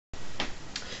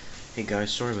Hey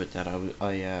guys, sorry about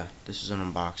that. This is an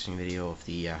unboxing video of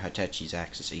the Hitachi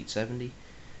Axis 870.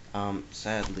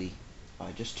 Sadly,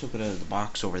 I just took it out of the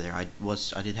box over there. I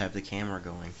did have the camera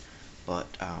going, but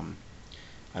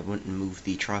I went and moved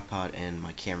the tripod and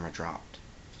my camera dropped.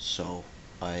 So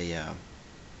I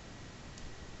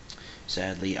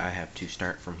sadly I have to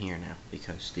start from here now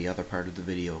because the other part of the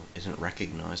video isn't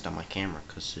recognized on my camera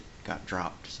because it got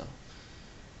dropped. So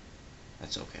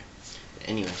that's okay.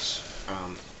 Anyways,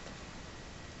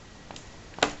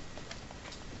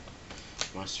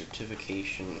 my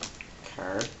certification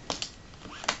card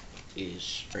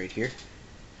is right here.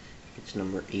 It's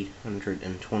number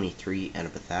 823 out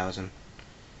of 1,000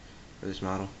 for this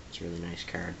model. It's a really nice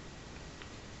card.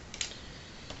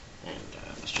 And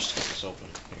let's just get this open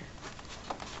here.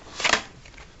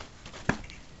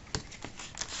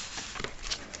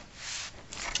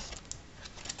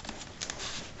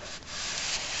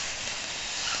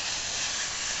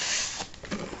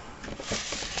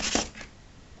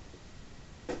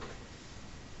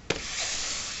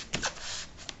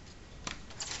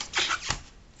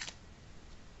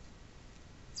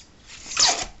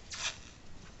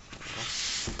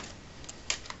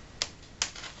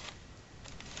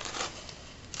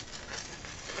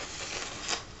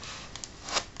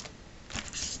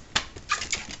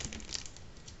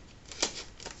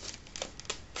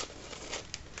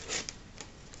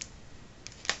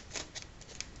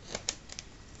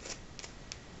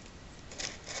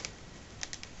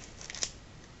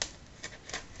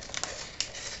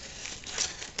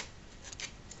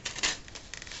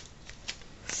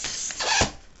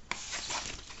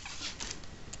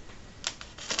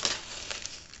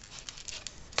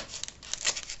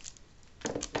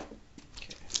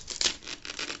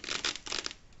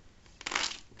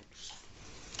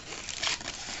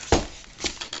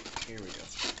 Here we go.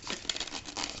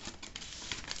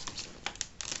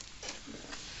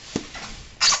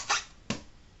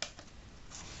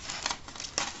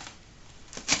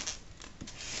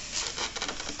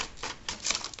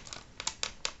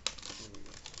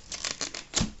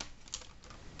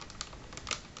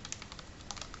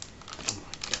 Oh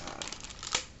my god.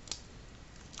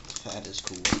 That is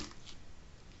cool.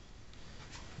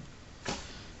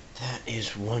 That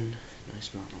is one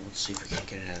nice model. Let's see if we can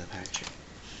get it out of the packaging.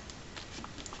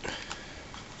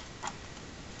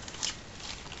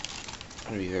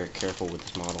 I'm going to be very careful with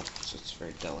this model because it's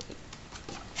very delicate.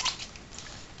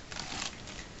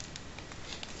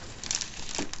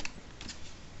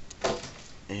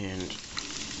 And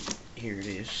here it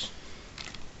is.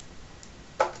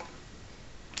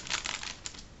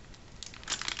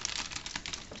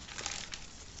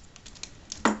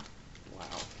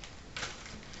 Wow.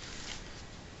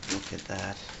 Look at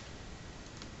that.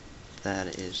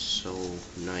 That is so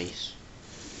nice.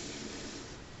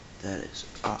 That is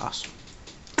awesome.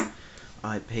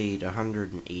 I paid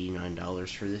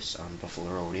 $189 for this on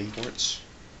Buffalo Road Imports.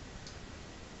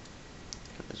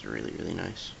 That was really, really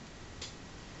nice.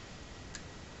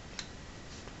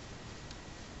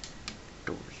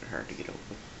 Doors are hard to get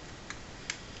open.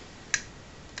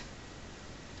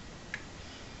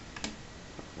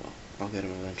 Well, I'll get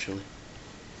them eventually.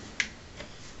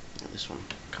 This one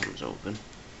comes open.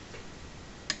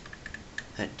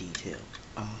 That detail,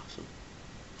 awesome.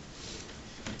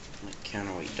 The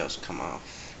counterweight does come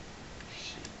off.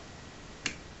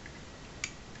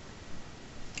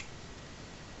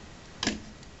 The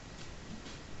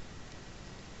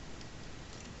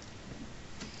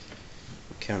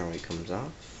counterweight comes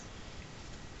off.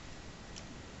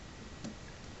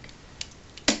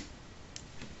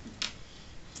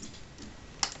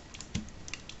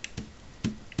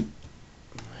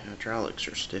 My hydraulics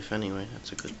are stiff anyway,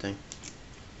 that's a good thing.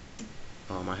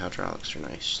 Oh, my hydraulics are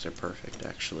nice. They're perfect,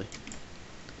 actually.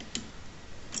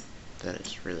 That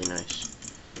is really nice.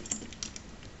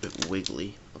 A bit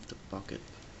wiggly of the bucket,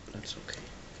 but that's okay.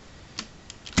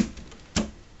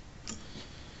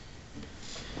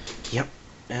 Yep,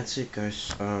 that's it,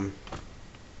 guys.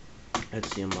 That's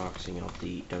the unboxing of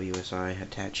the WSI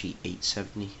Hitachi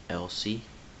 870 LC.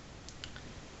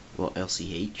 Well,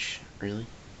 LCH, really.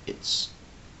 It's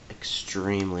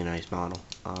extremely nice model.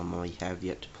 I have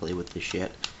yet to play with this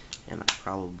yet, and I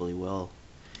probably will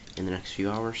in the next few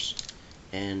hours.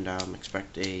 And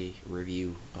expect a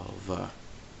review of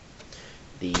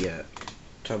the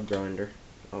tub grinder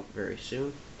up very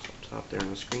soon. It's up top there on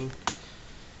the screen.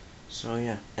 So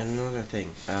yeah, and another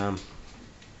thing, I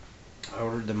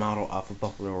ordered the model off of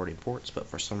Buffalo Road Imports, but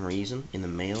for some reason in the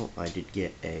mail I did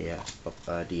get a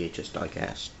DHS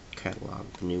diecast catalog,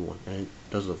 the new one, and it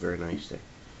does look very nice there.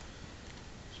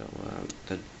 So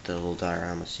the little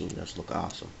diorama scene does look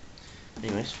awesome.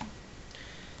 Anyways,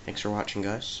 Thanks for watching,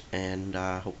 guys, and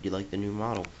hope you like the new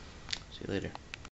model. See you later.